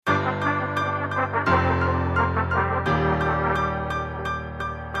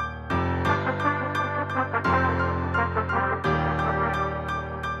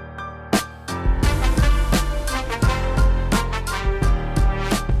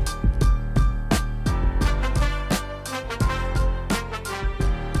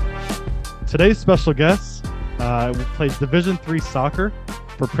Today's special guest plays Division 3 soccer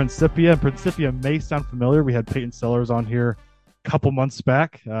for Principia, and Principia may sound familiar. We had Peyton Sellers on here a couple months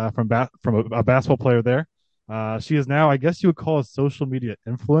back from a basketball player there. She is now, I guess you would call a social media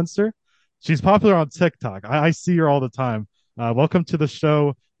influencer. She's popular on TikTok. I see her all the time. Welcome to the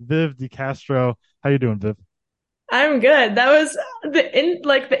show, Viv De Castro. How you doing, Viv? I'm good. That was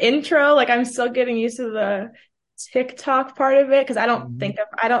the intro. Like I'm still getting used to the TikTok part of it because Mhm.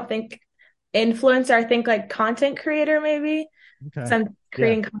 I don't think influencer. I think like content creator maybe because Okay. I'm Yeah.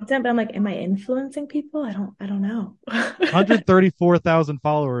 creating content, but I'm like, am I influencing people? I don't know. 134,000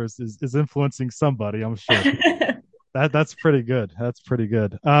 followers is influencing somebody, I'm sure. That's pretty good. That's pretty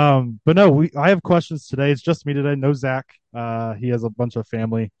good. But no, we I have questions today. It's just me today. No Zach. He has a bunch of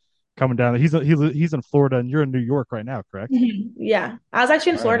family coming down. He's in Florida, and you're in New York right now, correct? Mhm. Yeah. I was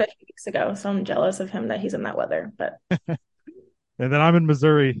actually in All right. Florida a few weeks ago, so I'm jealous of him that he's in that weather. But And then I'm in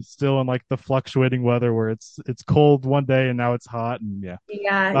Missouri, still in like the fluctuating weather where it's cold one day and now it's hot, and yeah.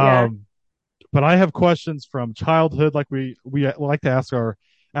 yeah, yeah. Um, but I have questions from childhood, like we like to ask our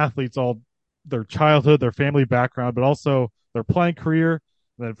athletes all their childhood, their family background, but also their playing career.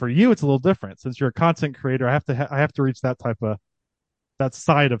 And then for you, it's a little different since you're a content creator. I have to reach that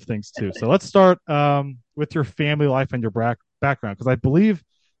side of things too. So let's start with your family life and your background because I believe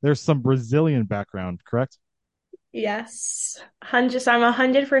there's some Brazilian background, correct? Yes. So I'm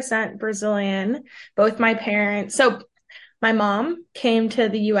 100% Brazilian. Both my parents. So my mom came to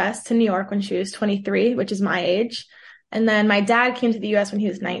the US to New York when she was 23, which is my age. And then my dad came to the US when he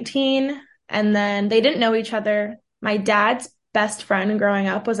was 19. And then they didn't know each other. My dad's best friend growing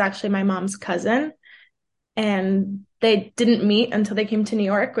up was actually my mom's cousin. And they didn't meet until they came to New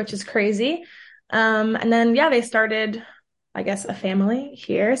York, which is crazy. And then, yeah, they started, I guess, a family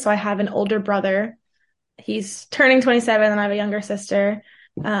here. So I have an older brother. He's turning 27, and I have a younger sister.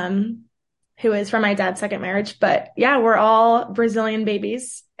 Um, who is from my dad's second marriage. But yeah, we're all Brazilian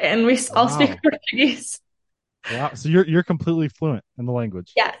babies and we all speak Wow. Portuguese. Wow. So you're completely fluent in the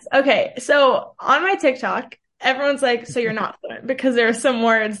language. Yes. Okay. So on my TikTok, everyone's like, so you're not fluent because there are some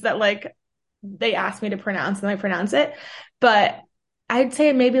words that like they ask me to pronounce and I pronounce it. But I'd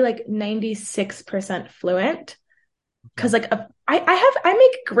say maybe like 96% fluent because Okay. I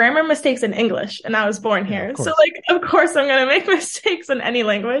make grammar mistakes in English and I was born Yeah, of here. So course. like of course I'm gonna make mistakes in any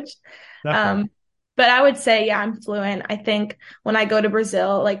language. Definitely. Um, but I would say, yeah, I'm fluent. I think when I go to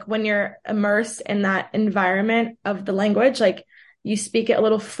Brazil, like when you're immersed in that environment of the language, like you speak it a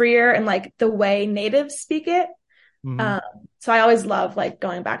little freer and like the way natives speak it. Hmm. Um, so I always love like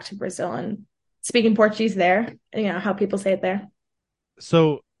going back to Brazil and speaking Portuguese there, how people say it there.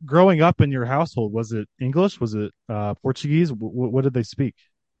 So growing up in your household, was it English? Was it Portuguese? What did they speak?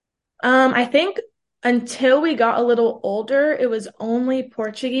 I think until we got a little older, it was only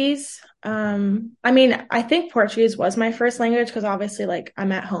Portuguese. I mean, I think Portuguese was my first language because obviously, like,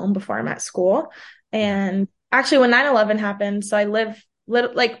 I'm at home before I'm at school. Yeah. And actually, when 9/11 happened, so I live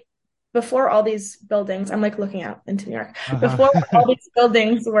like before all these buildings, I'm like looking out into New York. Before Uh-huh. all these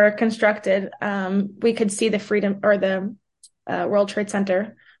buildings were constructed, we could see the Freedom or the World Trade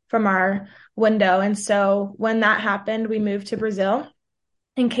Center from our window. And so when that happened, we moved to Brazil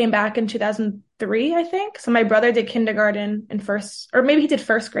and came back in 2003, I think. So my brother did kindergarten and first, or maybe he did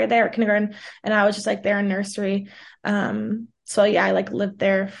first grade there at kindergarten, and I was just like there in nursery. So yeah, I like lived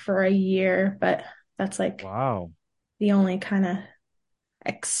there for a year, but that's like Wow. the only kind of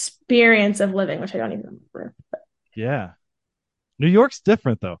experience of living, which I don't even remember. Yeah. New York's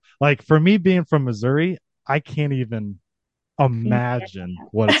different though. Like for me being from Missouri, I can't even imagine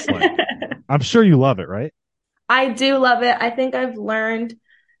what it's like. I'm sure you love it, right? I do love it. I think I've learned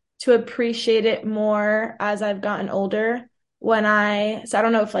to appreciate it more as I've gotten older. So I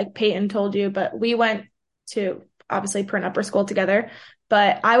don't know if like Peyton told you, but we went to obviously print upper school together,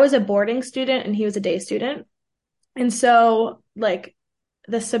 but I was a boarding student and he was a day student. And so like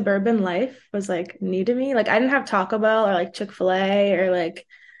the suburban life was like new to me. Like I didn't have Taco Bell or like Chick-fil-A or like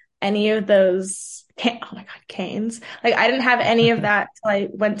any of those oh my God, canes. Like I didn't have any of that till I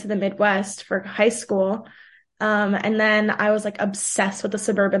went to the Midwest for high school. And then I was like obsessed with the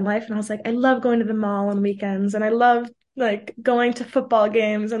suburban life. And I was like, I love going to the mall on weekends and I love like going to football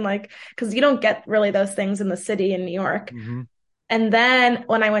games and like, because you don't get really those things in the city in New York. Hmm. And then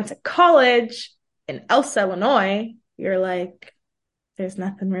when I went to college in Elsa, Illinois, you're like, there's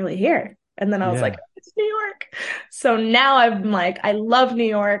nothing really here. And then I was like, Yeah. it's New York. So now I'm like, I love New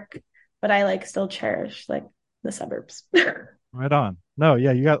York, but I like still cherish like the suburbs. Right on. No,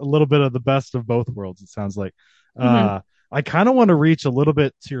 yeah, you got a little bit of the best of both worlds, it sounds like. Mhm. Uh I kind of want to reach a little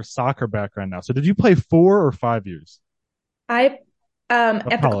bit to your soccer background now. So did you play 4 or 5 years I of at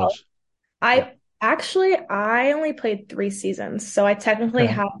the college. college? Yeah. I only played 3 seasons, so I technically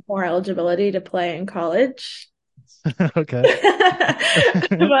Okay. have more eligibility to play in college. Okay.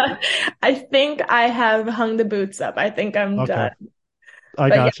 But I think I have hung the boots up. I think I'm Okay. done. I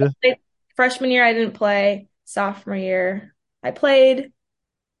But yeah, gotcha. freshman year I didn't play. Sophomore year I played.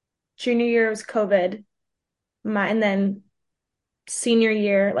 Junior year was COVID. And then senior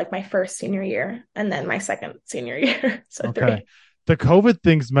year, like my first senior year, and then my second senior year. So Okay. three. The COVID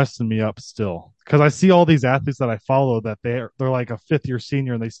thing's messing me up still because I see all these athletes that I follow that they're like a fifth year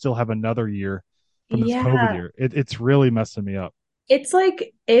senior and they still have another year from this COVID Yeah. year. It's really messing me up. It's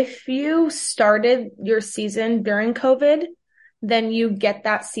like if you started your season during COVID, then you get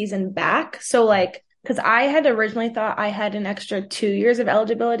that season back. So like, because I had originally thought I had an extra 2 years of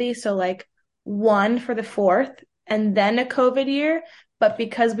eligibility, so like one for the fourth and then a COVID year. But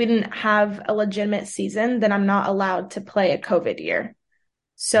because we didn't have a legitimate season, then I'm not allowed to play a COVID year. Okay.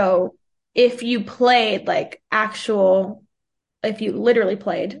 So if you played like actual, if you literally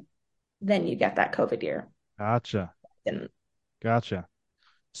played, then you get that COVID year. Gotcha. And Gotcha.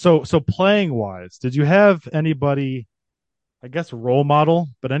 So playing wise, did you have anybody, I guess role model,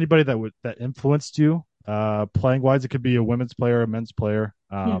 but anybody that influenced you playing wise? It could be a women's player, a men's player.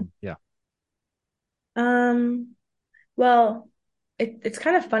 Yeah. um, well, it's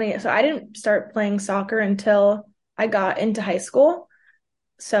kind of funny. So I didn't start playing soccer until I got into high school.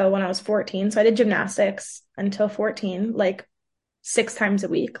 So when I was 14, so I did gymnastics until 14, like 6 times a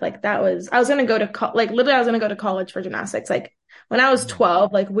week. Like that was, I was gonna go to like literally I was gonna go to college for gymnastics. Like when I was Mm.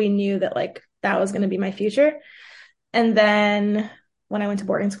 12, like we knew that like that was gonna be my future. And then when I went to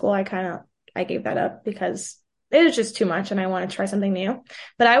boarding school, I gave that up because it was just too much and I want to try something new.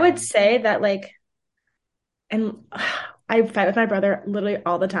 But I would say that like and I fight with my brother literally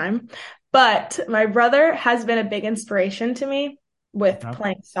all the time. But my brother has been a big inspiration to me with Okay.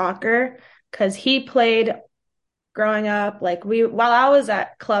 playing soccer because he played growing up. Like while I was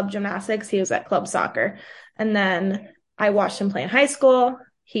at club gymnastics, he was at club soccer. And then I watched him play in high school.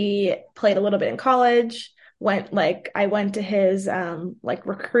 He played a little bit in college. I went to his like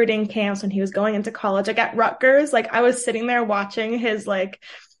recruiting camps when he was going into college. Like at Rutgers, like I was sitting there watching his like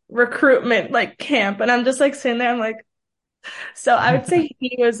recruitment like camp and I'm just like sitting there I'm like so I would say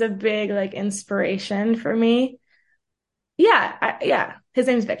he was a big like inspiration for me. Yeah, his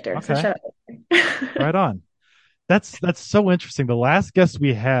name's Victor, so Okay. shut up. Right on. That's so interesting. The last guest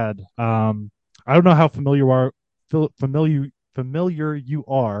we had, I don't know how familiar you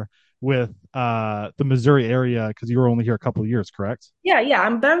are with the Missouri area because you were only here a couple of years, correct? Yeah,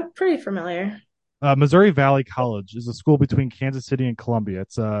 I'm pretty familiar. Missouri Valley College is a school between Kansas City and Columbia.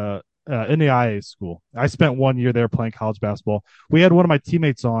 It's a NAIA school. I spent 1 year there playing college basketball. We had one of my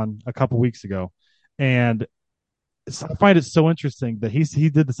teammates on a couple weeks ago, and I find it so interesting that he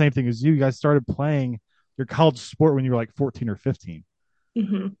did the same thing as you. You guys started playing your college sport when you were like 14 or 15.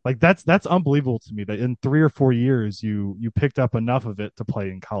 Hmm. Like that's unbelievable to me that in 3 or 4 years you picked up enough of it to play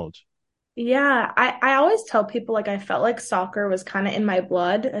in college. Yeah, I always tell people like I felt like soccer was kind of in my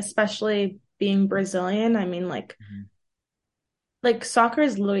blood, especially being Brazilian. I mean, Mhm. like soccer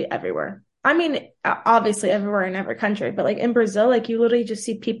is literally everywhere. I mean, obviously everywhere in every country, but like in Brazil, like you literally just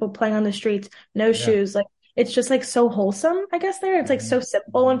see people playing on the streets, no Yeah. shoes. Like it's just like so wholesome, I guess there. It's like Mhm. so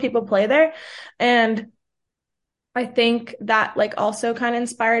simple when people play there. And I think that like also kind of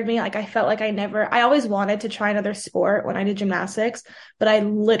inspired me. Like I felt like I always wanted to try another sport when I did gymnastics, but I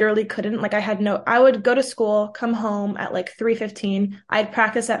literally couldn't. Like I would go to school, come home at like 3:15. I'd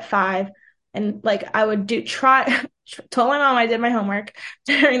practice at 5 and like I would told my mom I did my homework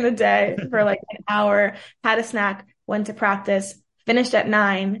during the day for like an hour, had a snack, went to practice, finished at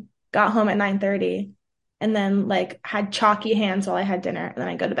 9, got home at 9:30 and then like had chalky hands while I had dinner and then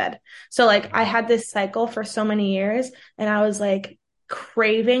I go to bed. So like I had this cycle for so many years and I was like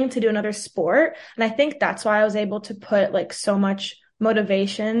craving to do another sport. And I think that's why I was able to put like so much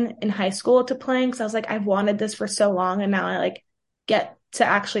motivation in high school to playing because I was like, I've wanted this for so long and now I like get to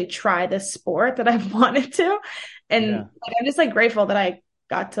actually try this sport that I've wanted to. Yeah. And like, I'm just like grateful that I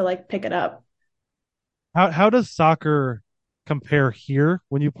got to like pick it up. How does soccer compare here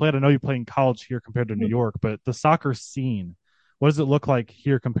when you played? I know you play in college here compared to New York, but the soccer scene, what does it look like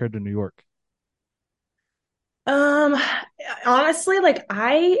here compared to New York? Um, honestly, like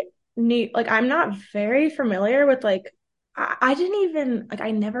I'm not very familiar with like I didn't even like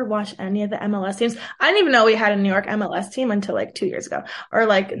I never watched any of the MLS teams. I didn't even know we had a New York MLS team until like 2 years ago, or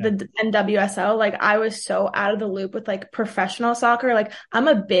like Yeah, the NWSL. Like I was so out of the loop with like professional soccer. Like I'm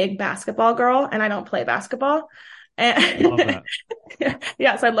a big basketball girl, and I don't play basketball. I love And that.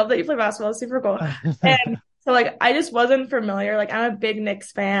 yes, I love that you play basketball. It's super cool. So like I just wasn't familiar. Like I'm a big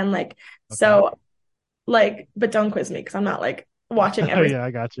Knicks fan. Like Okay. so like but don't quiz me because I'm not like watching Oh every yeah,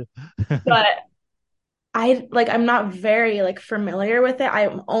 I got you. but I'm not very like familiar with it.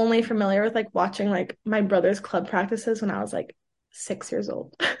 I'm only familiar with like watching like my brother's club practices when I was like 6 years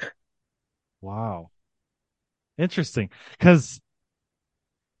old. Wow. Interesting. Because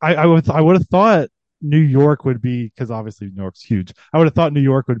I would have thought New York would be, because obviously New York's huge. I would have thought New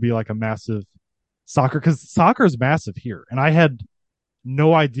York would be like a massive soccer, because soccer is massive here. And I had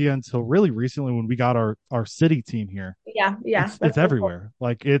no idea until really recently when we got our city team here. Yeah, yeah, It's that's so cool. everywhere.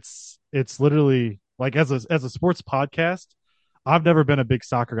 Like it's literally like as a sports podcast, I've never been a big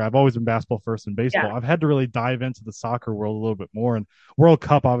soccer guy. I've always been basketball first and Yeah. baseball. I've had to really dive into the soccer world a little bit more, and World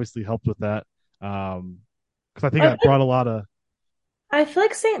Cup obviously helped with that. Because I think I that feel brought a lot of I feel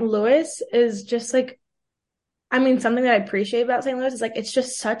like St. Louis is just like I mean something that I appreciate about St. Louis is like it's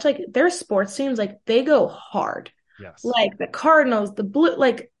just such like their sports teams like they go hard. yes. Like the Cardinals, the Blue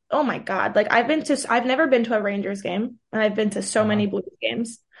like oh my God. Like I've never been to a Rangers game and I've been to so Uh-huh. many Blues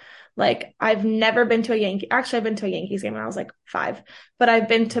games. Like I've never been to a actually I've been to a Yankees game when I was like 5, but I've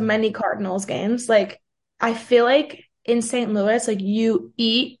been to Mhm. many Cardinals games. Like I feel like in St. Louis, like you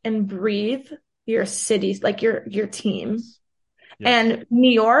eat and breathe your cities, like your team. Yes. Yes. And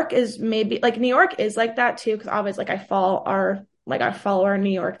New York is maybe like New York is like that too, because obviously I follow our New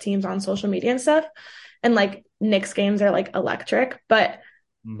York teams on social media and stuff. And like Knicks games are like electric, but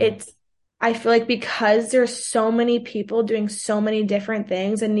Hmm. it's I feel like because there's so many people doing so many different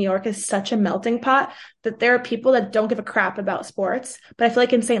things and New York is such a melting pot that there are people that don't give a crap about sports. But I feel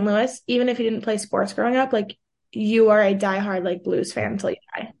like in St. Louis, even if you didn't play sports growing up, like you are a diehard like Blues fan Yeah. until you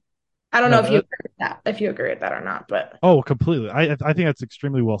die. I don't No, know if you that, agree with that, if you agree with that or not, but oh, completely. I think that's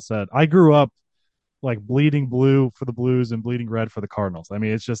extremely well said. I grew up like bleeding blue for the Blues and bleeding red for the Cardinals. I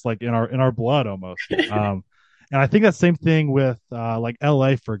mean, it's just like in our blood almost. And I think that same thing with like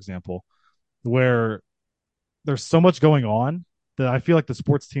LA, for example, where there's so much going on that I feel like the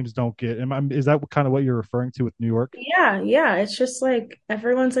sports teams don't get. Is that kind of what you're referring to with New York? yeah, yeah, it's just like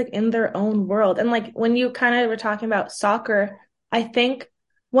everyone's like in their own world. And like when you kind of were talking about soccer, I think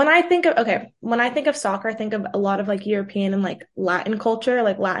when I think of soccer, I think of a lot of like European and like Latin culture,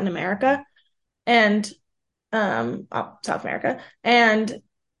 like Latin America and South America. And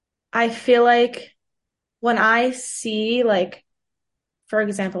I feel like when I see like for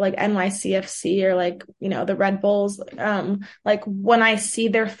example, like NYCFC or like, the Red Bulls, like when I see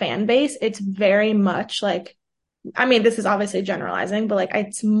their fan base, it's very much like I mean, this is obviously generalizing, but like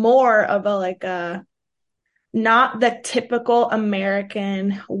it's more of a like a not the typical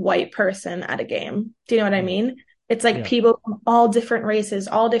American white person at a game. Do you know what I Mm. mean? It's like Yeah. people from all different races,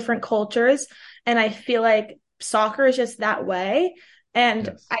 all different cultures. And I feel like soccer is just that way. And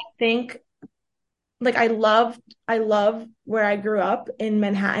I Yes. think like I love where I grew up in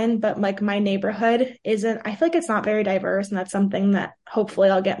Manhattan, but like my neighborhood isn't, I feel like it's not very diverse. And that's something that hopefully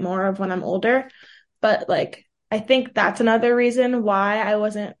I'll get more of when I'm older. But like, I think that's another reason why I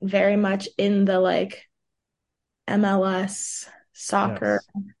wasn't very much in the like MLS soccer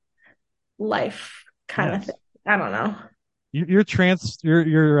Yes. life kind of thing. Yes. I don't know. You're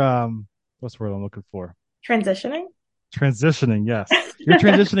what's the word I'm looking for? Transitioning? Transitioning, yes. You're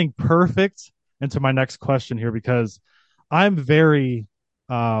transitioning perfect into my next question here, because I'm very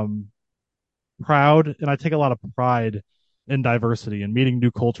um proud and I take a lot of pride in diversity and meeting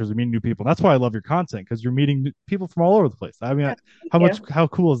new cultures and meeting new people. That's why I love your content, because you're meeting people from all over the place. I mean, Thank you. how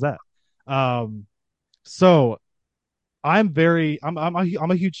cool is that? Um, so I'm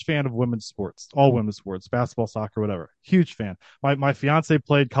a huge fan of women's sports, all women's sports, basketball, soccer, whatever. Huge fan. My fiance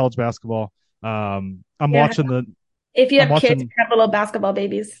played college basketball. I'm Yeah. watching the If you I'm have kids, you watching have little basketball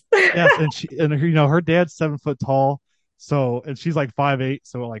babies. yes, and her dad's 7 foot tall, so and she's like 5'8",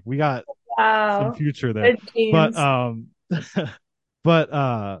 so like we got some Wow. future there. Good But genes.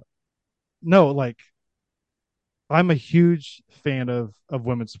 but no, like I'm a huge fan of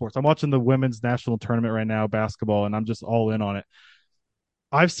women's sports. I'm watching the women's national tournament right now, basketball, and I'm just all in on it.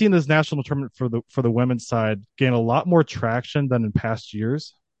 I've seen this national tournament for the women's side gain a lot more traction than in past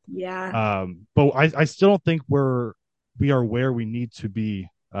years. Yeah. But I still don't think we are where we need to be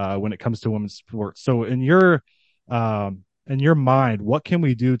when it comes to women's sports. So in your mind, what can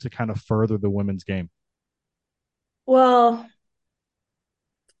we do to kind of further the women's game? Well,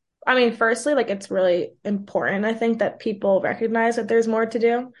 I mean, firstly, like it's really important, I think, that people recognize that there's more to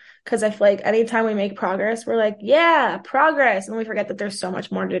do. Because I feel like anytime we make progress, we're like, yeah, progress. And we forget that there's so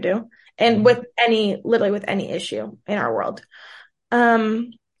much more to do. And Mm-hmm. literally with any issue in our world.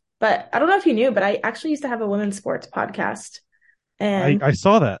 Um, but I don't know if you knew, but I actually used to have a women's sports podcast. I And I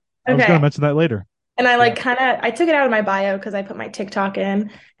saw that. I was going to okay, mention that later. And I Yeah. like kind of I took it out of my bio because I put my TikTok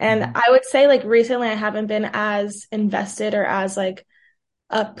in. And Hmm. I would say like recently I haven't been as invested or as like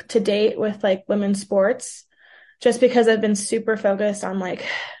up to date with like women's sports just because I've been super focused on like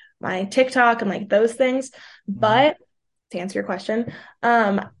my TikTok and like those things. Hmm. But to answer your question,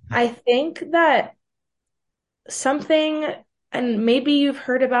 I think that something, and maybe you've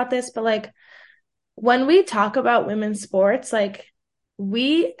heard about this, but like when we talk about women's sports, like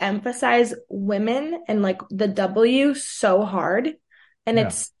we emphasize women and like the W so hard. And Yeah.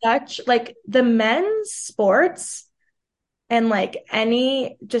 it's such like the men's sports and like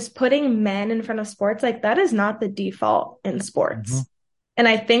any just putting men in front of sports, like that is not the default in Hmm. sports. And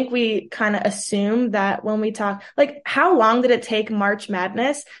I think we kind of assume that when we talk, like, how long did it take March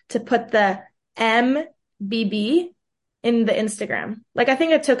Madness to put the MBB in the Instagram? Like, I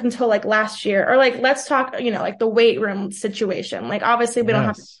think it took until like last year, or like, let's talk, like the weight room situation. Like, obviously, we don't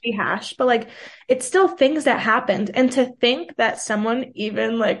have to Yes. rehash, but like, it's still things that happened. And to think that someone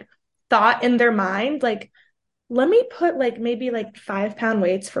even like thought in their mind, like, let me put like maybe like 5 pound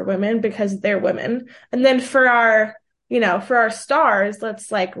weights for women because they're women. And then for our stars,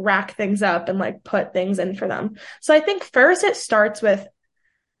 let's like rack things up and like put things in for them. So I think first it starts with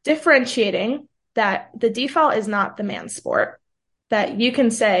differentiating that the default is not the man's sport, that you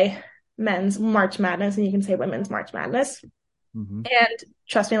can say men's March Madness and you can say women's March Madness. Hmm. And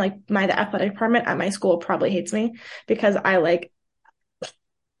trust me, like the athletic department at my school probably hates me because I like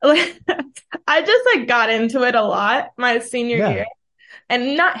I just like got into it a lot my senior Yeah. year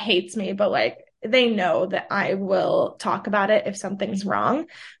and not hates me, but like they know that I will talk about it if something's wrong.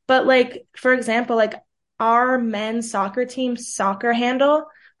 But like, for example, like our men's soccer team soccer handle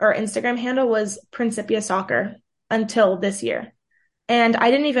or Instagram handle was Principia Soccer until this year. And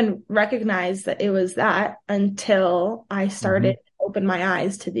I didn't even recognize that it was that until I Hmm. started to open my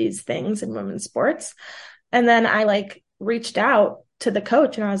eyes to these things in women's sports. And then I like reached out to the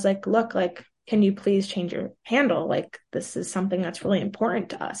coach and I was like, look, like, can you please change your handle? Like, this is something that's really important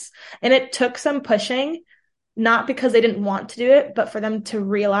to us. And it took some pushing, not because they didn't want to do it, but for them to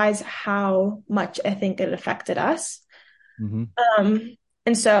realize how much I think it affected us. Hmm. Um,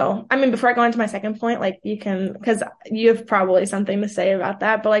 and so, I mean, before I go into my second point, like you can, because you have probably something to say about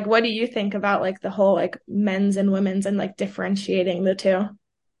that, but like, what do you think about like the whole like men's and women's and like differentiating the two?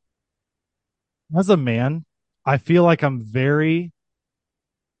 As a man, I feel like I'm very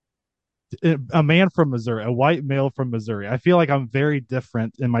a man from Missouri, a white male from Missouri. I feel like I'm very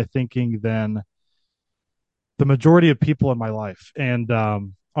different in my thinking than the majority of people in my life. And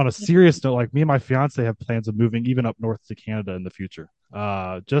on a serious note, like me and my fiance have plans of moving even up north to Canada in the future.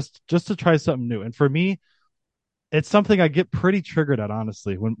 Just to try something new. And for me, it's something I get pretty triggered at,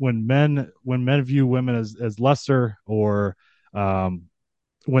 honestly. When men view women as lesser, or um,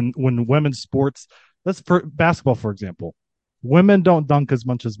 when women's sports, let's for basketball, for example, women don't dunk as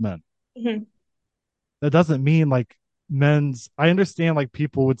much as men. Mhm. That doesn't mean like men's. I understand like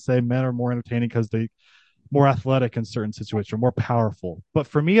people would say men are more entertaining because they more athletic in certain situations, more powerful. But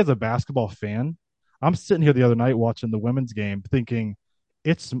for me as a basketball fan, I'm sitting here the other night watching the women's game thinking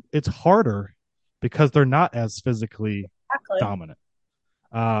it's harder because they're not as physically Exactly. dominant.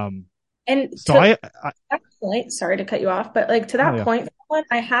 Um And so to I that point, sorry to cut you off, but like to oh that yeah. point,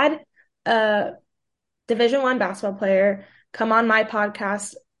 I had a Division 1 basketball player come on my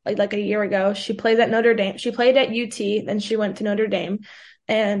podcast like a year ago. She plays at Notre Dame. She played at UT, then she went to Notre Dame.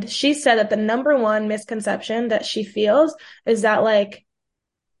 And she said that the number one misconception that she feels is that like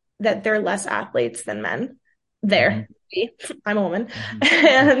that they're less athletes than men. Mm-hmm, There, I'm a woman. mm-hmm,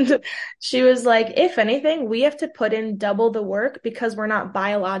 And she was like, if anything, we have to put in double the work because we're not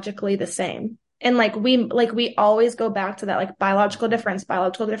biologically the same. And like we always go back to that like biological difference,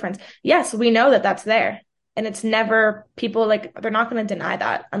 biological difference. Yes, we know that that's there. And it's never people like they're not going to deny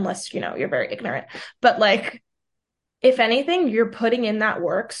that unless, you're very ignorant. But like if anything, you're putting in that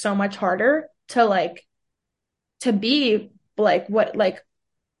work so much harder to be like what like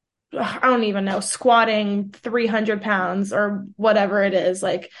I don't even know, squatting 300 pounds or whatever it is.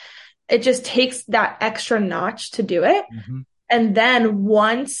 Like it just takes that extra notch to do it. mm-hmm. And then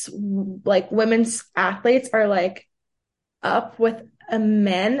once like women's athletes are like up with a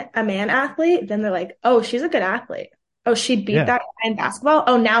man athlete, then they're like, oh, she's a good athlete. Oh, she beat Yeah, that guy in basketball.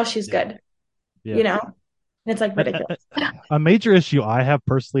 Oh, now she's yeah, good. yeah. You know, and it's like ridiculous. A major issue I have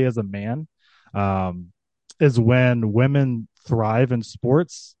personally as a man, um, is when women thrive in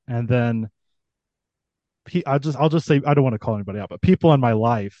sports and then I'll just say I don't want to call anybody out, but people in my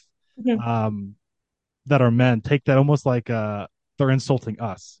life, Mhm. um, that are men take that almost like they're insulting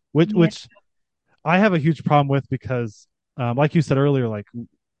us, which Yeah. I have a huge problem with because, like you said earlier, like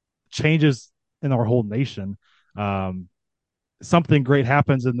changes. in our whole nation. Um, Something great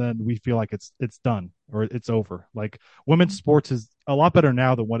happens and then we feel like it's done or it's over. Like women's sports is a lot better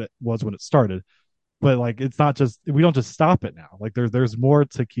now than what it was when it started. But like it's not just we don't just stop it now. Like there's more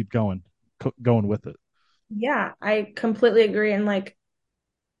to keep going with it. Yeah, I completely agree. And like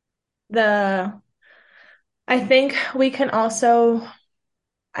the, I think we can also,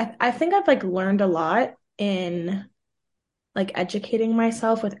 I think I've like learned a lot in like educating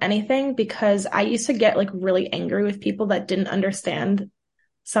myself with anything because I used to get like really angry with people that didn't understand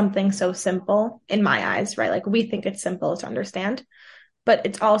something so simple in my eyes, right? Like we think it's simple to understand, but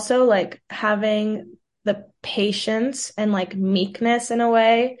it's also like having the patience and like meekness in a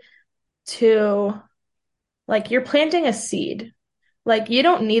way to like you're planting a seed. Like you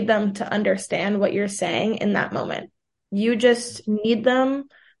don't need them to understand what you're saying in that moment. You just need them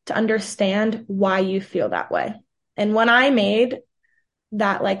to understand why you feel that way. And when I made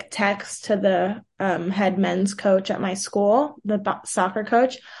that like text to the head men's coach at my school, the soccer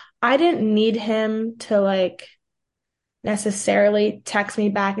coach, I didn't need him to like necessarily text me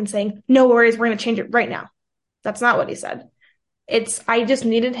back and saying, "No worries, we're going to change it right now." That's not what he said. It's I just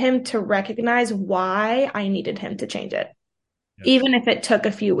needed him to recognize why I needed him to change it, Yes. even if it took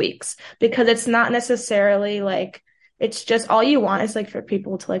a few weeks, because it's not necessarily like it's just all you want is like for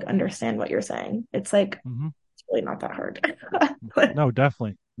people to like understand what you're saying. It's like Mm-hmm. it's really not that hard. No,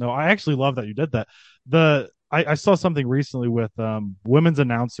 definitely. No, I actually love that you did that. I saw something recently with women's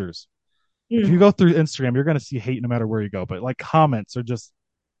announcers. If you Mm, go through Instagram, you're gonna see hate no matter where you go. But like comments are just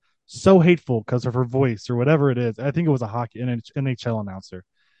so hateful because of her voice or whatever it is. I think it was a hockey NHL announcer.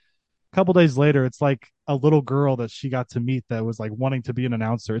 A couple days later, it's like a little girl that she got to meet that was like wanting to be an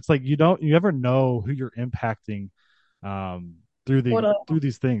announcer. It's like you ever know who you're impacting totally. through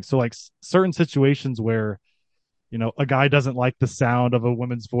these things. So like certain situations where a guy doesn't like the sound of a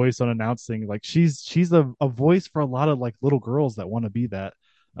woman's voice on announcing, like she's a voice for a lot of like little girls that want to be that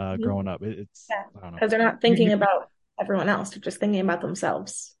growing up. It's Yeah, I don't know. because they're not thinking about everyone else; they're just thinking about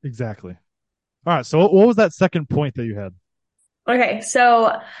themselves. Exactly. All right, so what was that second point that you had? Okay,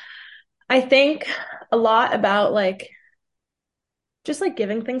 so I think a lot about like just like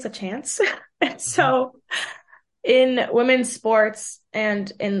giving things a chance. And Mhm. so in women's sports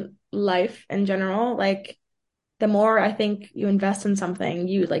and in life in general, like the more I think you invest in something,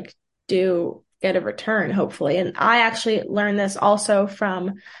 you like do get a return, hopefully. And I actually learned this also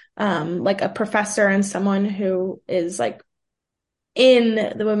from like a professor and someone who is like in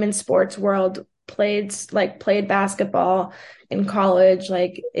the women's sports world, played basketball in college,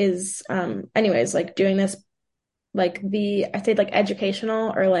 like is anyways, like doing this like the I say like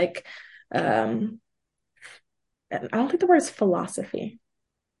educational or like um I don't think the word is philosophy.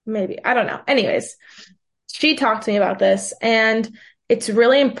 Maybe. I don't know. Anyways, she talked to me about this, and it's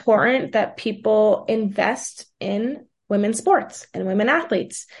really important that people invest in women's sports and women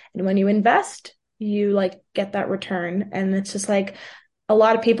athletes. And when you invest, you like get that return. And it's just like a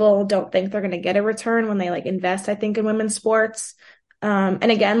lot of people don't think they're going to get a return when they like invest, I think, in women's sports.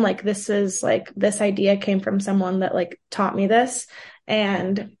 And again, like this is like this idea came from someone that like taught me this.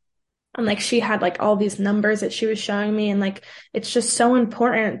 And like she had like all these numbers that she was showing me. And like it's just so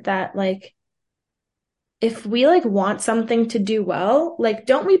important that like if we like want something to do well, like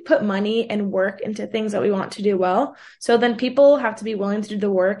don't we put money and work into things that we want to do well? So then people have to be willing to do the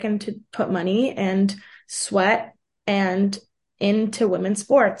work and to put money and sweat and into women's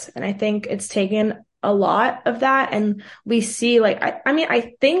sports. And I think it's taken a lot of that. And we see like I mean,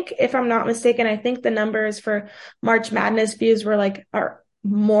 I think if I'm not mistaken, I think the numbers for March Madness views were like are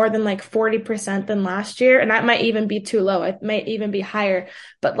more than like 40% than last year. And that might even be too low. It might even be higher.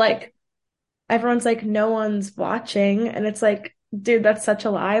 But like everyone's like, no one's watching. And it's like, dude, that's such a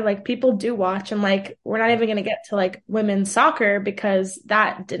lie. Like, people do watch. And like, we're not even going to get to like women's soccer because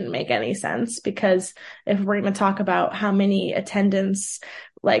that didn't make any sense. Because if we're going to talk about how many attendance,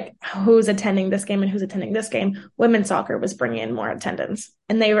 like who's attending this game and who's attending this game, women's soccer was bringing in more attendance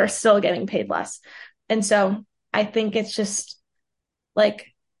and they were still getting paid less. And so I think it's just like,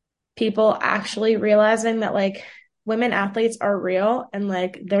 people actually realizing that like women athletes are real and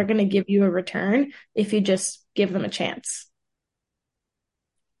like they're going to give you a return if you just give them a chance.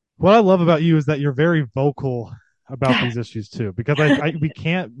 What I love about you is that you're very vocal about these issues too, because we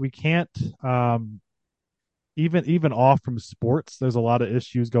can't um, even off from sports. There's a lot of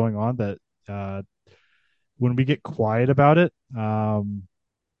issues going on that uh, when we get quiet about it,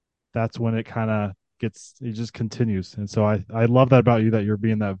 that's when it kind of it just continues. And so I love that about you that you're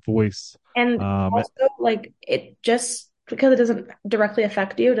being that voice. And Um, also like it just because it doesn't directly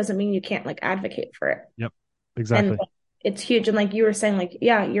affect you doesn't mean you can't like advocate for it. yep, And exactly. it's huge. And like you were saying, like,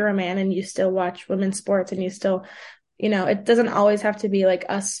 yeah, you're a man and you still watch women's sports and you still, it doesn't always have to be like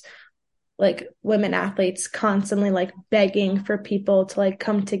us, like women athletes constantly like begging for people to like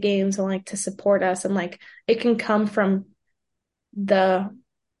come to games and like to support us. And like it can come from the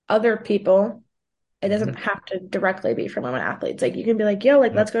other people. It Mhm. doesn't have to directly be from women athletes. Like you can be like, yo,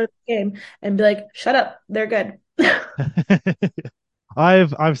 like Yep. let's go to the game and be like, shut up, they're good.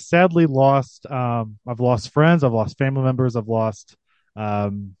 I've sadly lost I've lost friends, I've lost family members, I've lost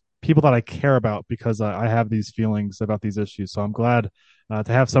people that I care about because I have these feelings about these issues. So I'm glad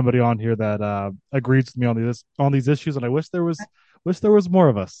to have somebody on here that agrees with me on these issues, and I wish there was more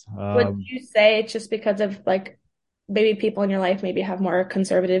of us. Would you say it's just because of like maybe people in your life maybe have more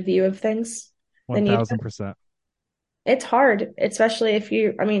conservative view of things One than you do? thousand percent. It's hard, especially if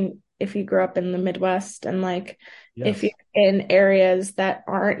I mean, if you grew up in the Midwest and like if you're Yes. in areas that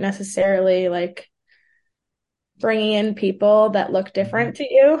aren't necessarily like bringing in people that look Hmm. different to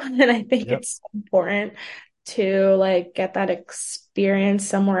you. And I think Yep. it's important to like get that experience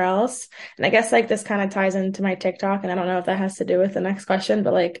somewhere else. And I guess like this kind of ties into my TikTok, and I don't know if that has to do with the next question,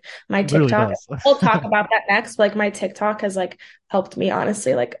 but like my It really TikTok, does. we'll talk about that next. But like my TikTok has like helped me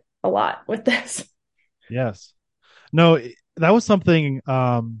honestly like a lot with this. Yes. No, that was something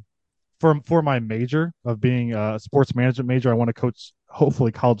for my major of being a sports management major. I want to coach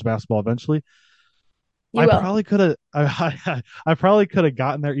hopefully college basketball eventually. You I will. probably could have I probably could have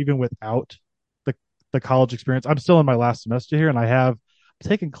gotten there even without the college experience. I'm still in my last semester here and I have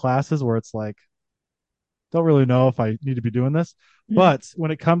taken classes where it's like don't really know if I need to be doing this. But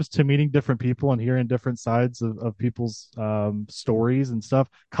when it comes to meeting different people and hearing different sides of people's stories and stuff,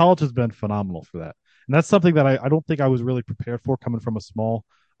 college has been phenomenal for that. And that's something that I don't think I was really prepared for coming from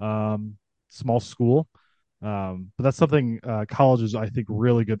a um, small school. But that's something college is, I think,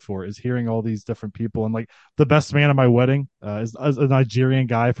 really good for is hearing all these different people. And like the best man at my wedding is a Nigerian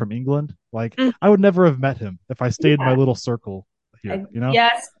guy from England. Like I would never have met him if I stayed in my Yeah. little circle here, you know?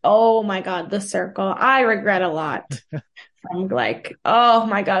 Yes. Oh my God, the circle. I regret a lot from like, oh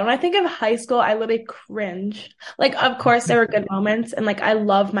my God. When I think of high school, I literally cringe. Like, of course, there were good moments, and like, I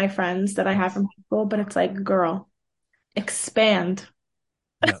love my friends that I have Yes. from high school, but it's like, girl, expand.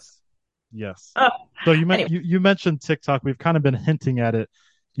 Yes. Yes. Oh, So anyway. you mentioned TikTok. We've kind of been hinting at it.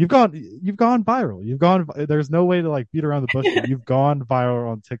 You've gone viral. There's no way to like beat around the bush here. You've gone viral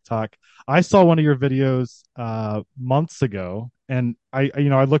on TikTok. I saw one of your videos months ago and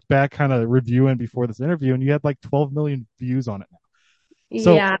I looked back kind of reviewing before this interview and you had like 12 million views on it now.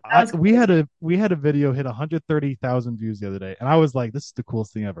 So Yeah, that was crazy. we had a video hit 130,000 views the other day and I was like this is the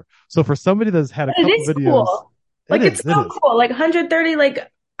coolest thing ever. So for somebody that's had a But it couple is videos, cool. Like, it's it so is. cool. Like, 130,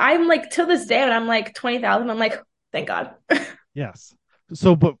 like, I'm like, till this day, when I'm like 20,000, I'm like, thank God. Yes.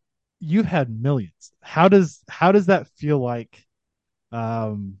 So, but you've had millions. How does that feel like?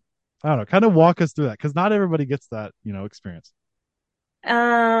 Um, I don't know. Kind of walk us through that because not everybody gets that, experience.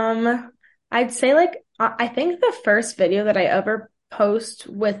 Um, I'd say like I think the first video that I ever post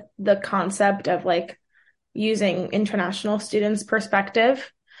with the concept of like using international students'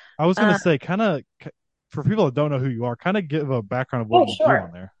 perspective. I was gonna Uh, say, for people that don't know who you are, kind of give a background of what oh, you do on sure.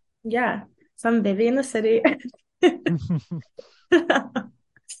 there. Yeah. Some Vivi in the city.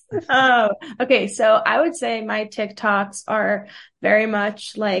 Oh, okay. So I would say my TikToks are very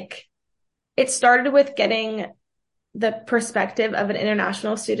much like it started with getting the perspective of an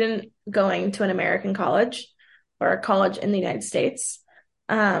international student going to an American college or a college in the United States.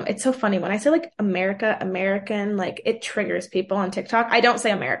 It's so funny when I say like America, American, like it triggers people on TikTok. I don't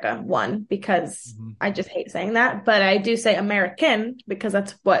say America, one, because Mhm. I just hate saying that, but I do say American because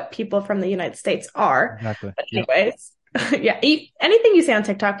that's what people from the United States are. Exactly. But Yep. anyways, yeah, anything you say on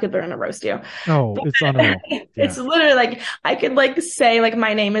TikTok, people are gonna roast you. Oh, But it's unreal. it's Yeah. literally like I could like say like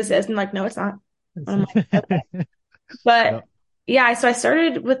my name is this and like no, it's not. And I'm like, okay. Yep. But yeah, so I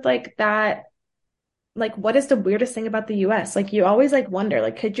started with like that, like what is the weirdest thing about the US? Like you always like wonder,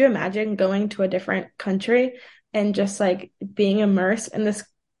 like could you imagine going to a different country and just like being immersed in this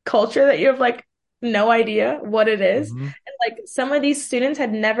culture that you have like no idea what it is? Hmm. And like some of these students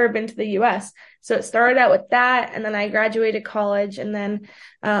had never been to the US. So it started out with that, and then I graduated college, and then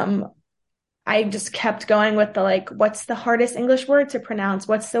I just kept going with the like, what's the hardest English word to pronounce?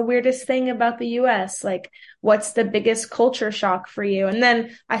 What's the weirdest thing about the US? Like, what's the biggest culture shock for you? And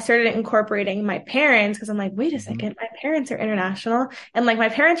then I started incorporating my parents because I'm like, wait a Hmm. second, my parents are international. And like, my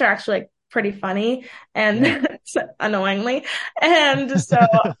parents are actually like pretty funny Yeah. and annoyingly. And so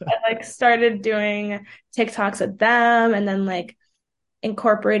I like started doing TikToks with them and then like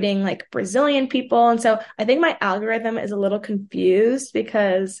incorporating like Brazilian people. And so I think my algorithm is a little confused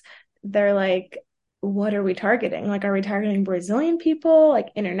because they're like, what are we targeting? Like, are we targeting Brazilian people, like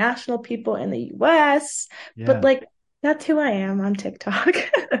international people in the US? But Yeah. like, that's who I am on TikTok.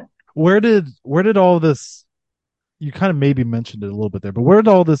 Where did all this, you kind of maybe mentioned it a little bit there, but where did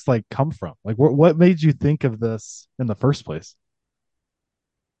all this like come from? Like what made you think of this in the first place?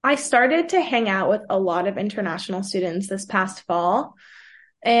 I started to hang out with a lot of international students this past fall.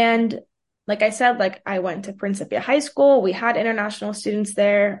 And like I said, like I went to Principia High School. We had international students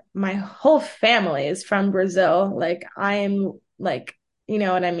there. My whole family is from Brazil. Like I'm like, you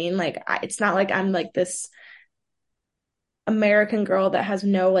know what I mean? Like it's not like I'm like this American girl that has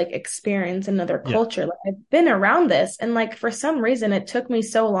no like experience in another Yeah. culture. Like I've been around this and like for some reason it took me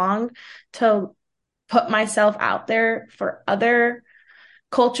so long to put myself out there for other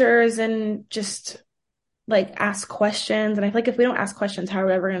cultures and just like ask questions. And I feel like if we don't ask questions, how are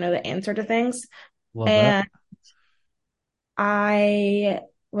we ever going to know the answer to things? Love that. And I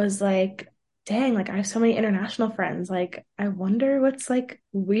was like, dang, like I have so many international friends. Like, I wonder what's like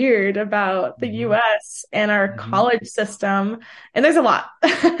weird about the Hmm. US and our Hmm. college system. And there's a lot.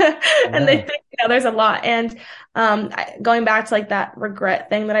 And they Yeah. think, there's a lot. And going back to like that regret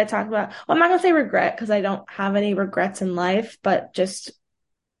thing that I talked about, well, I'm not gonna say regret because I don't have any regrets in life, but just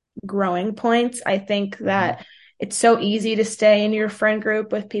growing points. I think Hmm. that it's so easy to stay in your friend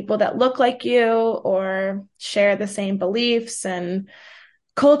group with people that look like you or share the same beliefs and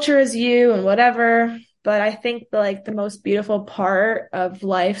culture as you and whatever. But I think the most beautiful part of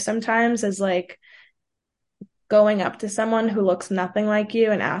life sometimes is like going up to someone who looks nothing like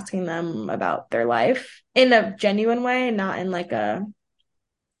you and asking them about their life in a genuine way, not in like a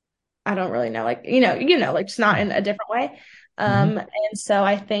I don't really know, like like just not Yeah. in a different way. Hmm. And so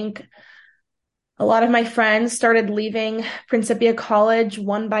I think a lot of my friends started leaving Principia College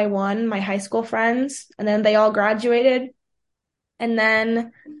one by one, my high school friends, and then they all graduated. And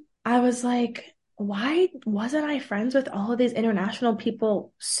then I was like, why wasn't I friends with all of these international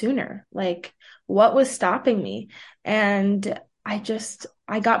people sooner? Like, what was stopping me? And I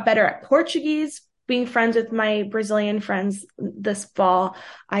got better at Portuguese, being friends with my Brazilian friends this fall.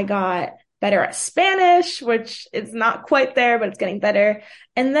 I got better at Spanish, which is not quite there, but it's getting better.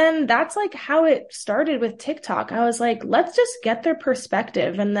 And then that's like how it started with TikTok. I was like, let's just get their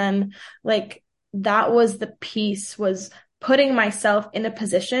perspective. And then like that was the piece was putting myself in a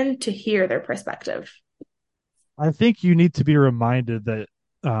position to hear their perspective. I think you need to be reminded that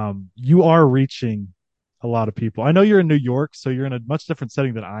you are reaching a lot of people. I know you're in New York, so you're in a much different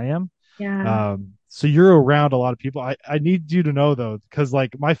setting than I am. Yeah. So you're around a lot of people. I need you to know though, because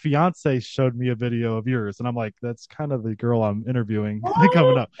like my fiance showed me a video of yours, and I'm like, that's kind of the girl I'm interviewing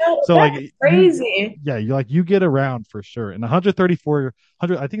coming What? up. No, So like that's you, crazy. yeah, you get around for sure. And 134, I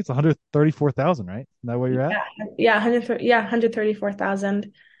think it's 134,000, right? Is that where you're at? Yeah. Yeah. 130, yeah.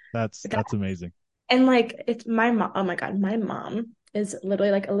 134,000. That's amazing. And like, it's my mom. Oh my God. My mom is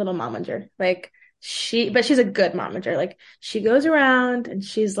literally like a little momager. Like, but she's a good momager. Like, she goes around and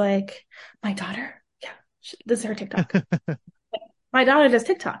she's like, my daughter. Yeah. This is her TikTok. My daughter does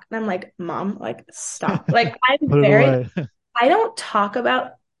TikTok. And I'm like, Mom, like, stop. Like, Put it away. I don't talk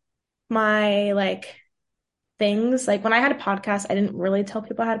about my like things. Like when I had a podcast, I didn't really tell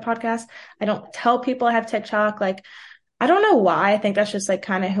people I had a podcast. I don't tell people I have TikTok. Like I don't know why. I think that's just like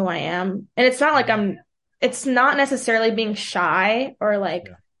kind of who I am. And it's not like it's not necessarily being shy or like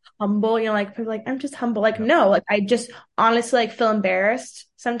Yeah. humble, like people are like, I'm just humble. Like, Yeah. no, like I just honestly like feel embarrassed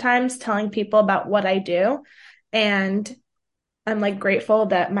sometimes telling people about what I do. And I'm like grateful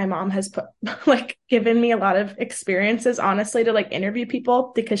that my mom has put like given me a lot of experiences, honestly, to like interview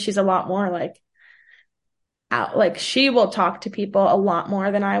people because she's a lot more like out. Like she will talk to people a lot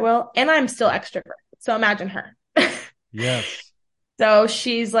more than I will. And I'm still extrovert. So imagine her. Yes. So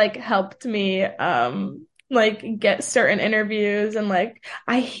she's like helped me like get certain interviews and like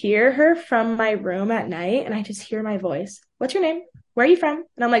I hear her from my room at night and I just hear my voice. What's your name? Where are you from?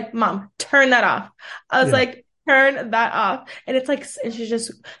 And I'm like, Mom, turn that off. I was Yeah. like, turn that off. And it's like and she's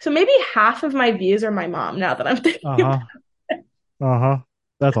just so maybe half of my views are my mom now that I'm thinking about Uh-huh. Uh-huh.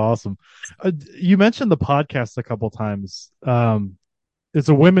 That's awesome. You mentioned the podcast a couple times. It's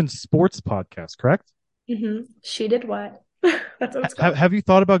a women's sports podcast, correct? it. She did what? That's what it's called. Have you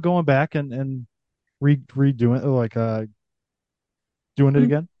thought about going back and redoing like doing it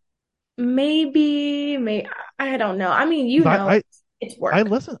again? Maybe I don't know. I mean, Because it's work.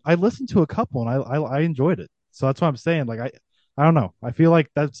 I listened to a couple and I enjoyed it. So that's what I'm saying. Like I don't know. I feel like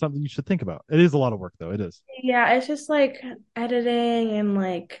that's something you should think about. It is a lot of work though. It is. Yeah, it's just like editing and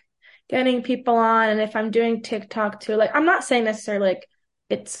like getting people on. And if I'm doing TikTok too, like I'm not saying necessarily like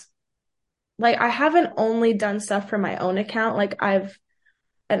it's like I haven't only done stuff for my own account. Like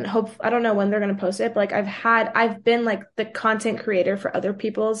and hope I don't know when they're gonna post it, but like I've been like the content creator for other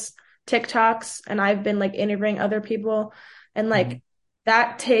people's TikToks and I've been like interviewing other people and Mhm. like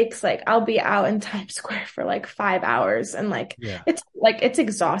that takes like I'll be out in Times Square for like 5 hours and Yeah, it's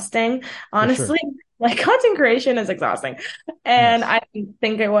exhausting, for sure. honestly. Like content creation is exhausting. And Yes. I didn't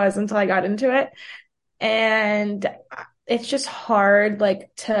think it was until I got into it. And it's just hard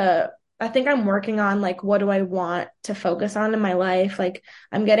like to I think I'm working on like what do I want to focus on in my life. Like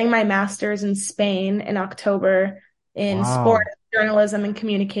I'm getting my master's in Spain in October in sport Wow. journalism and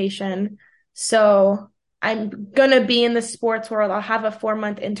communication. So I'm gonna be in the sports world. I'll have a 4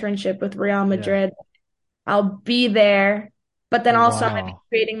 month internship with Real Yeah. Madrid. I'll be there. But then also I'm gonna be Wow.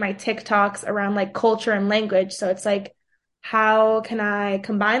 creating my TikToks around like culture and language. So it's like, how can I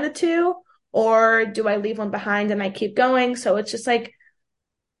combine the two? Or do I leave one behind and I keep going? So it's just like,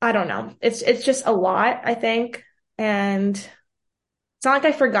 I don't know. It's just a lot, I think. And it's not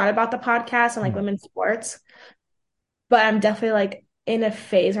like I forgot about the podcast and like Hmm. women's sports, but I'm definitely like in a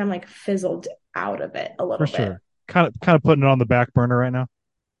phase where I'm like fizzled out of it a For little bit. sure. Kind of putting it on the back burner right now.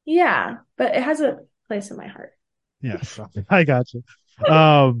 Yeah, but it has a place in my heart. Yes, I got you.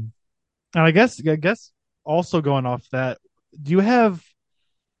 Um, and I guess also going off that, do you have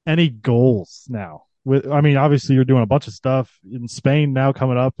any goals now? I mean, obviously you're doing a bunch of stuff in Spain now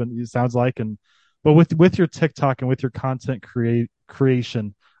coming up, and it sounds like, and but with your TikTok and with your content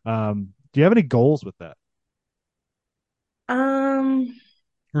creation, do you have any goals with that, Um,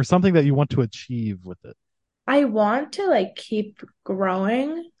 or something that you want to achieve with it? I want to like keep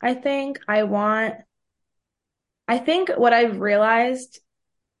growing. I think what I've realized,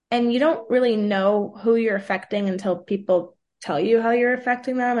 and you don't really know who you're affecting until people tell you how you're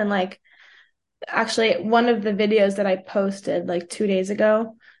affecting them. And like, actually, one of the videos that I posted like 2 days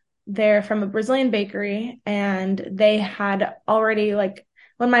ago, they're from a Brazilian bakery, and they had already like,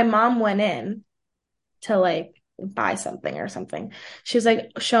 when my mom went in to like buy something or something, she was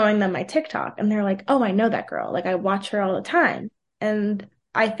like showing them my TikTok, and they're like, oh, I know that girl. Like, I watch her all the time. And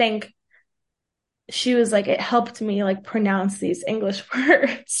I think she was like, it helped me like pronounce these English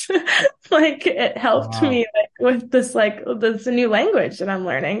words. Like it helped Wow. me like with this new language that I'm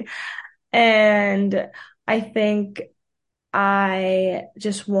learning. And I think I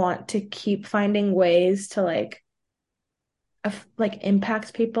just want to keep finding ways to like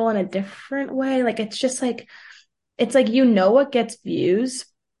impact people in a different way. Like it's like what gets views.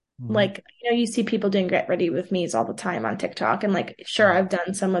 Hmm. Like, you see people doing get ready with me's all the time on TikTok. And like, sure, I've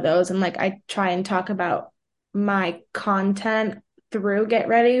done some of those. And like, I try and talk about my content through get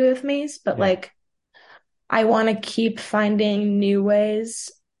ready with me's, but Yeah. like, I want to keep finding new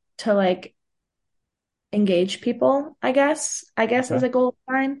ways to like engage people, I guess is Okay. a goal of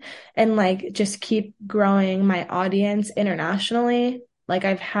mine. And like, just keep growing my audience internationally. Like,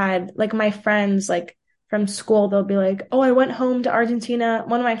 I've had like my friends, like, from school, they'll be like, oh, I went home to Argentina.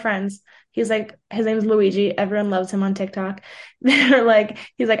 One of my friends, he's like, his name's Luigi. Everyone loves him on TikTok. They're like,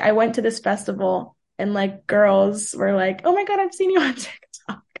 he's like, I went to this festival and like girls were like, oh my God, I've seen you on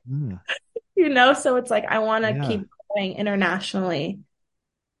TikTok, Mm. So it's like, I want to Yeah. keep going internationally,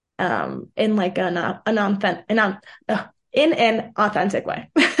 in like in an authentic way.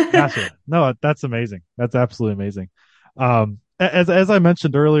 Gotcha. No, that's amazing. That's absolutely amazing. As I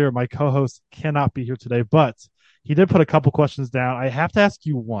mentioned earlier, my co-host cannot be here today, but he did put a couple questions down. I have to ask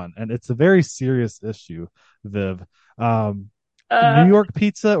you one, and it's a very serious issue, Viv. Um, New uh York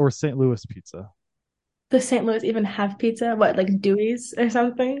pizza or St. Louis pizza? does St. Louis even have pizza? What, like Dewey's or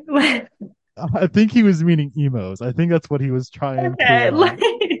something? I think he was meaning emos. I think that's what he was trying to. Okay, like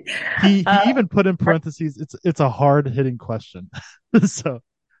He uh even put in parentheses. It's a hard hitting question. So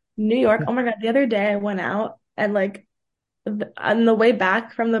New York. Oh my God, the other day I went out and like on the way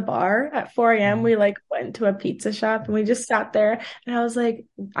back from the bar at 4 a.m. mm, we like went to a pizza shop and we just sat there and I was like,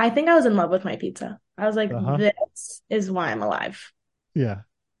 I think I was in love with my pizza. I was like, uh-huh. this is why I'm alive. Yeah.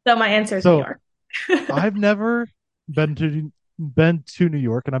 So my answer is New So York. I've never been to New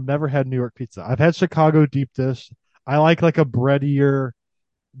York, and I've never had New York pizza. I've had Chicago deep dish. I like a breadier,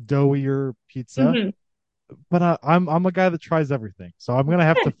 doughier pizza, Mhm. but I'm a guy that tries everything. So I'm gonna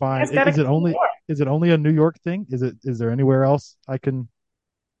have Yeah, to you find. guys gotta come to New York Is it only a New York thing? Is there anywhere else I can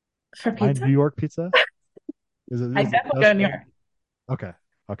for find pizza. New York pizza? I Is it definitely go just to New there? York. Okay.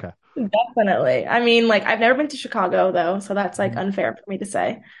 Okay. Definitely. I mean, like I've never been to Chicago though, so that's like Mhm. unfair for me to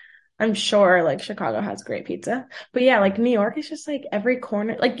say. I'm sure like Chicago has great pizza. But yeah, like Yeah. New York is just like every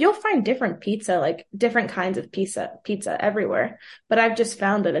corner. Like you'll find different pizza, like different kinds of pizza everywhere. But I've just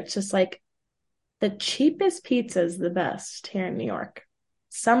found that it's just like the cheapest pizza is the best here in New York.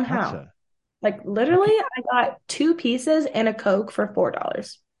 Somehow. Gotcha. Like I literally, could, I got two pieces and a Coke for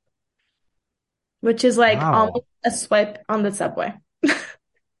 $4, which is like wow. almost a swipe on the Subway.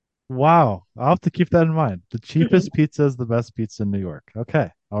 Wow. I'll have to keep that in mind. The Mhm. cheapest pizza is the best pizza in New York. Okay.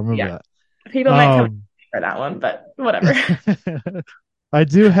 I'll Yeah, remember that. people might come for that one, but whatever. I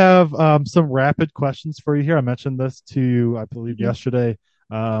do have some rapid questions for you here. I mentioned this to you, I believe, yesterday.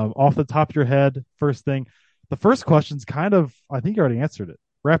 Off the top of your head, first thing, the first question's kind of, I think you already answered it.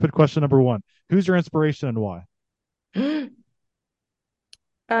 Rapid question number one: who's your inspiration and why? In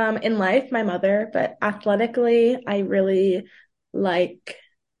life, my mother, but athletically, I really like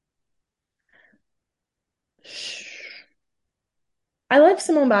I like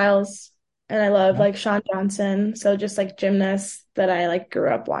Simone Biles and I love Okay. like Shawn Johnson. So just like gymnasts that I like grew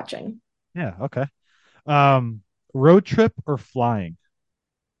up watching. Yeah. Okay. Um, road trip or flying?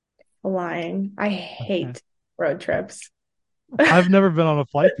 Flying. I Okay. hate road trips. I've never been on a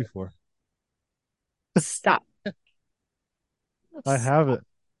flight before. Stop. I haven't.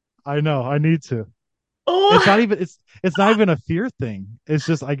 I know. I need to. It's not Oh, even. It's not even a fear thing. It's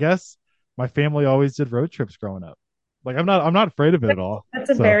just, I guess, my family always did road trips growing up. Like I'm not afraid of it at all. that's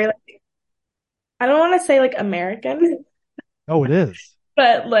a So, very like I don't want to say like American, oh, it is.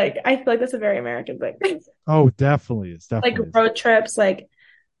 but like I feel like that's a very American thing. Oh, definitely is. Like Definitely is. road trips, like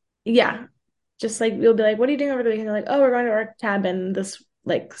yeah. Just like we'll be like, what are you doing over the weekend? They're like, oh, we're going to our cabin this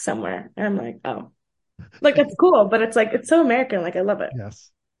like somewhere. And I'm like, oh. Like it's cool, but it's like it's so American. Like I love it.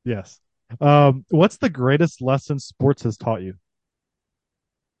 Yes. Yes. What's the greatest lesson sports has taught you?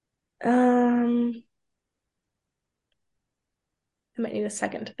 Um, I might need a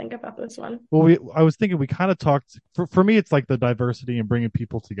second to think about this one. Well, I was thinking we kind of talked. For me, it's like the diversity and bringing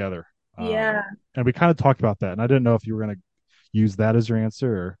people together. Yeah. And we kind of talked about that. And I didn't know if you were going to use that as your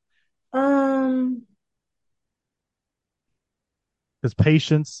answer or Um, because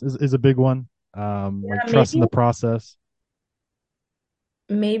patience is a big one. Like yeah, trust in the process.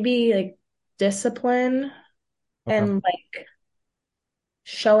 maybe like discipline Okay. and like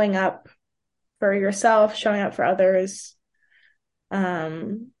showing up for yourself, showing up for others,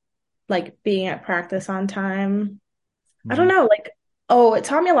 um, like being at practice on time. I don't Hmm. know, like oh, it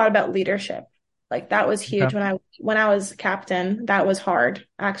taught me a lot about leadership. Like that was Okay. huge when I was captain. That was hard,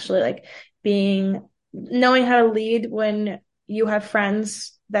 actually, like being knowing how to lead when you have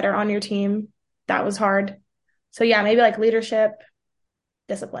friends that are on your team. That was hard. So yeah, maybe like leadership,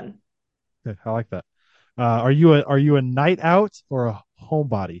 discipline. Good. I like that. Are you a night out or a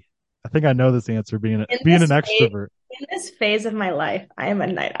homebody? I think I know this answer. Being an extrovert. In this phase of my life, I am a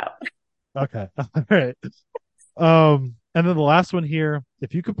night out. Okay. All right. And then the last one here,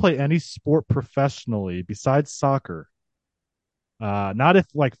 if you could play any sport professionally besides soccer, not if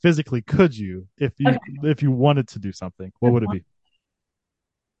like physically could you, Okay. if you wanted to do something, what would it be?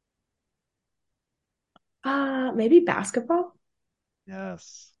 Maybe basketball.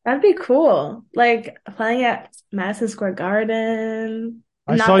 Yes. That'd be cool. Like playing at Madison Square Garden.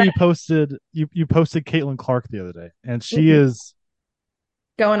 I saw Not that you posted Caitlin Clark the other day, and she Mhm. is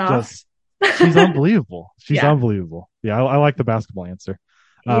Going off. just she's unbelievable. She's Yeah. unbelievable. Yeah, I like the basketball answer.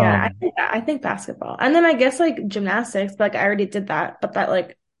 Yeah, Um, I think basketball. And then I guess like gymnastics, but like I already did that, but that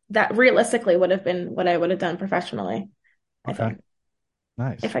like that realistically would have been what I would have done professionally, I okay, think,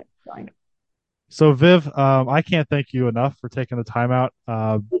 if nice. I joined. So Viv, I can't thank you enough for taking the time out.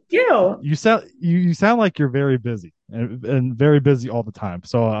 Thank you. You sound like you're very busy and very busy all the time.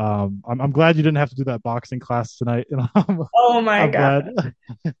 So I'm glad you didn't have to do that boxing class tonight. And Oh my I'm God. glad.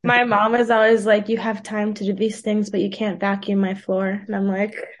 My mom is always like, you have time to do these things, but you can't vacuum my floor. And I'm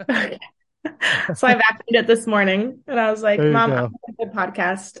like, okay. So I vacuumed it this morning and I was like, There you Mom, I'm go. on a good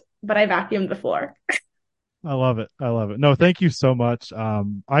podcast, but I vacuumed the floor. I love it. I love it. No, thank you so much.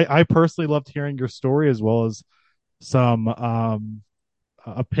 I personally loved hearing your story as well as some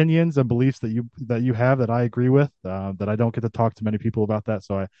opinions and beliefs that you have that I agree with. That I don't get to talk to many people about that.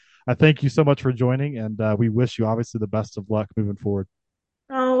 So I thank you so much for joining, and we wish you obviously the best of luck moving forward.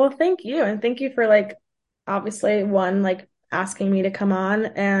 Oh, well, thank you. And thank you for like obviously one, like asking me to come on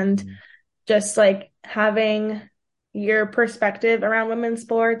and Mm. just like having your perspective around women's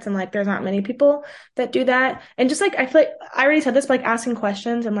sports and like there's not many people that do that. And just like I feel like I already said this, but like asking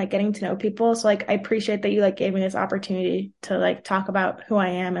questions and like getting to know people. So like I appreciate that you like gave me this opportunity to like talk about who I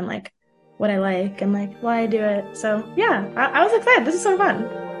am and like what I like and like why I do it. So yeah, I was excited. This is so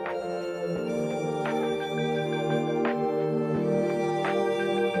fun.